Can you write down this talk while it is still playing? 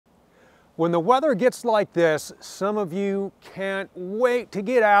When the weather gets like this, some of you can't wait to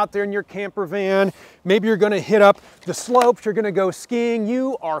get out there in your camper van. Maybe you're gonna hit up the slopes, you're gonna go skiing.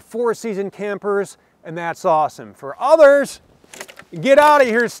 You are four-season campers, and that's awesome. For others, get out of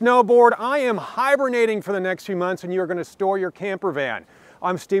here, snowboard. I am hibernating for the next few months, and you are gonna store your camper van.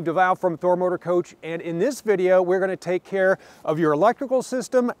 I'm Steve DeVal from Thor Motor Coach, and in this video, we're gonna take care of your electrical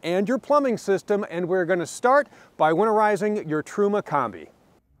system and your plumbing system, and we're gonna start by winterizing your Truma Combi.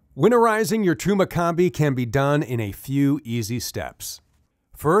 Winterizing your Truma Combi can be done in a few easy steps.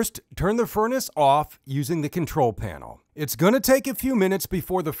 First, turn the furnace off using the control panel. It's going to take a few minutes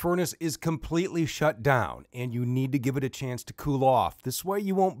before the furnace is completely shut down, and you need to give it a chance to cool off. This way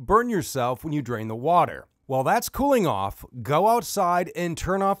you won't burn yourself when you drain the water. While that's cooling off, go outside and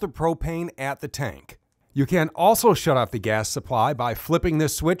turn off the propane at the tank. You can also shut off the gas supply by flipping the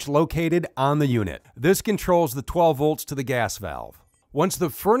switch located on the unit. This controls the 12 volts to the gas valve. Once the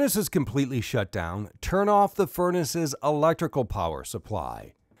furnace is completely shut down, turn off the furnace's electrical power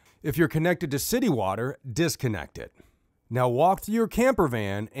supply. If you're connected to city water, disconnect it. Now walk through your camper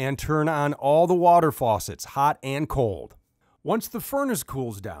van and turn on all the water faucets, hot and cold. Once the furnace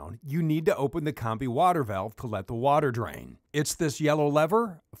cools down, you need to open the Combi water valve to let the water drain. It's this yellow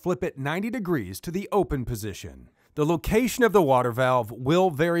lever. Flip it 90 degrees to the open position. The location of the water valve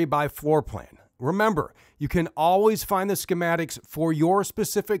will vary by floor plan. Remember, you can always find the schematics for your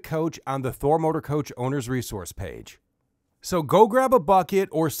specific coach on the Thor Motor Coach Owner's Resource page. So go grab a bucket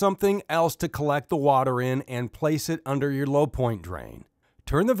or something else to collect the water in and place it under your low point drain.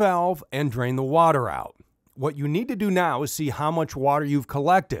 Turn the valve and drain the water out. What you need to do now is see how much water you've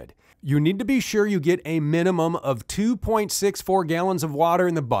collected. You need to be sure you get a minimum of 2.64 gallons of water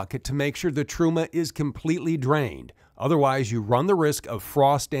in the bucket to make sure the Truma is completely drained. Otherwise, you run the risk of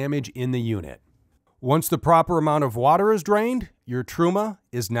frost damage in the unit. Once the proper amount of water is drained, your Truma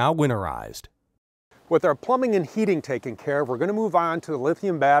is now winterized. With our plumbing and heating taken care of, we're going to move on to the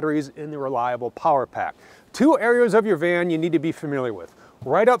lithium batteries in the reliable power pack. Two areas of your van you need to be familiar with.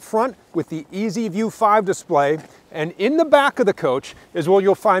 Right up front with the Easy View 5 display, and in the back of the coach is where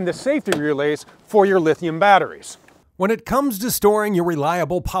you'll find the safety relays for your lithium batteries. When it comes to storing your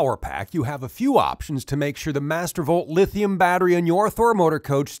reliable power pack, you have a few options to make sure the Master Volt lithium battery in your Thor Motor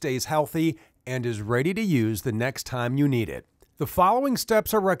Coach stays healthy and is ready to use the next time you need it. The following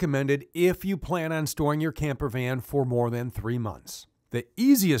steps are recommended if you plan on storing your camper van for more than 3 months. The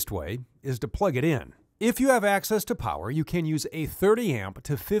easiest way is to plug it in. If you have access to power, you can use a 30 amp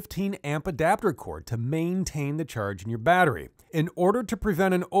to 15 amp adapter cord to maintain the charge in your battery. In order to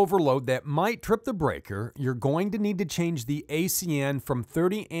prevent an overload that might trip the breaker, you're going to need to change the ACN from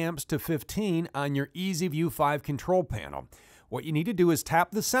 30 amps to 15 on your Easy View 5 control panel. What you need to do is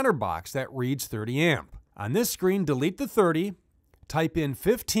tap the center box that reads 30 amp. On this screen, delete the 30, type in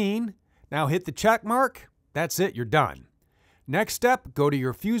 15, now hit the check mark. That's it, you're done. Next step, go to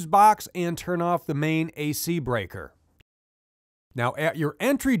your fuse box and turn off the main AC breaker. Now at your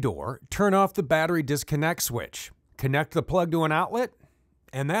entry door, turn off the battery disconnect switch. Connect the plug to an outlet,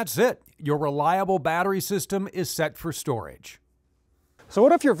 and that's it. Your reliable battery system is set for storage. So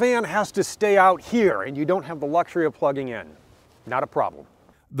what if your van has to stay out here and you don't have the luxury of plugging in? Not a problem.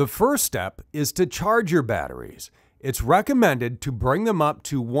 The first step is to charge your batteries. It's recommended to bring them up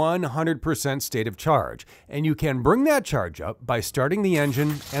to 100% state of charge, and you can bring that charge up by starting the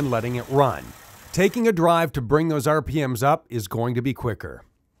engine and letting it run. Taking a drive to bring those RPMs up is going to be quicker.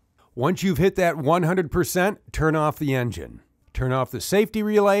 Once you've hit that 100%, turn off the engine. Turn off the safety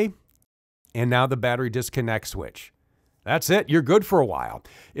relay, and now the battery disconnect switch. That's it, you're good for a while.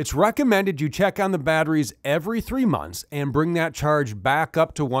 It's recommended you check on the batteries every 3 months and bring that charge back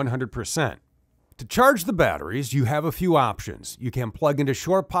up to 100%. To charge the batteries, you have a few options. You can plug into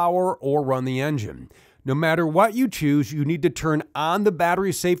shore power or run the engine. No matter what you choose, you need to turn on the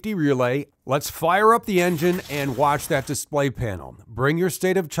battery safety relay. Let's fire up the engine and watch that display panel. Bring your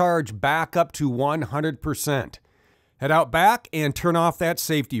state of charge back up to 100%. Head out back and turn off that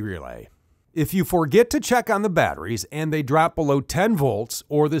safety relay. If you forget to check on the batteries and they drop below 10 volts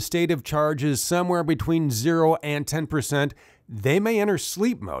or the state of charge is somewhere between 0 and 10%, they may enter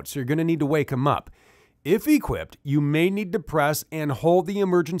sleep mode, so you're going to need to wake them up. If equipped, you may need to press and hold the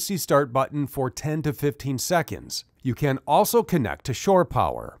emergency start button for 10 to 15 seconds. You can also connect to shore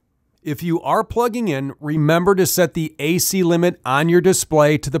power. If you are plugging in, remember to set the AC limit on your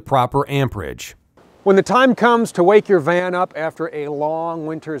display to the proper amperage. When the time comes to wake your van up after a long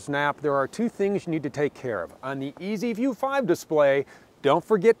winter's nap, there are two things you need to take care of. On the Easy View 5 display, Don't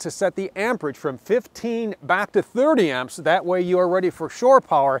forget to set the amperage from 15 back to 30 amps. That way you are ready for shore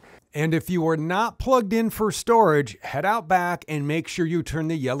power. And if you are not plugged in for storage, head out back and make sure you turn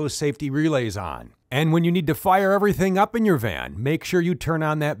the yellow safety relays on. And when you need to fire everything up in your van, make sure you turn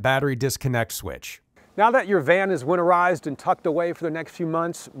on that battery disconnect switch. Now that your van is winterized and tucked away for the next few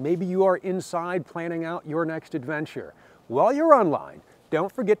months, maybe you are inside planning out your next adventure. While you're online,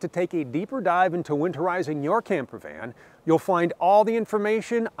 don't forget to take a deeper dive into winterizing your camper van. You'll find all the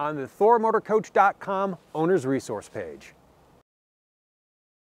information on the thormotorcoach.com owner's resource page.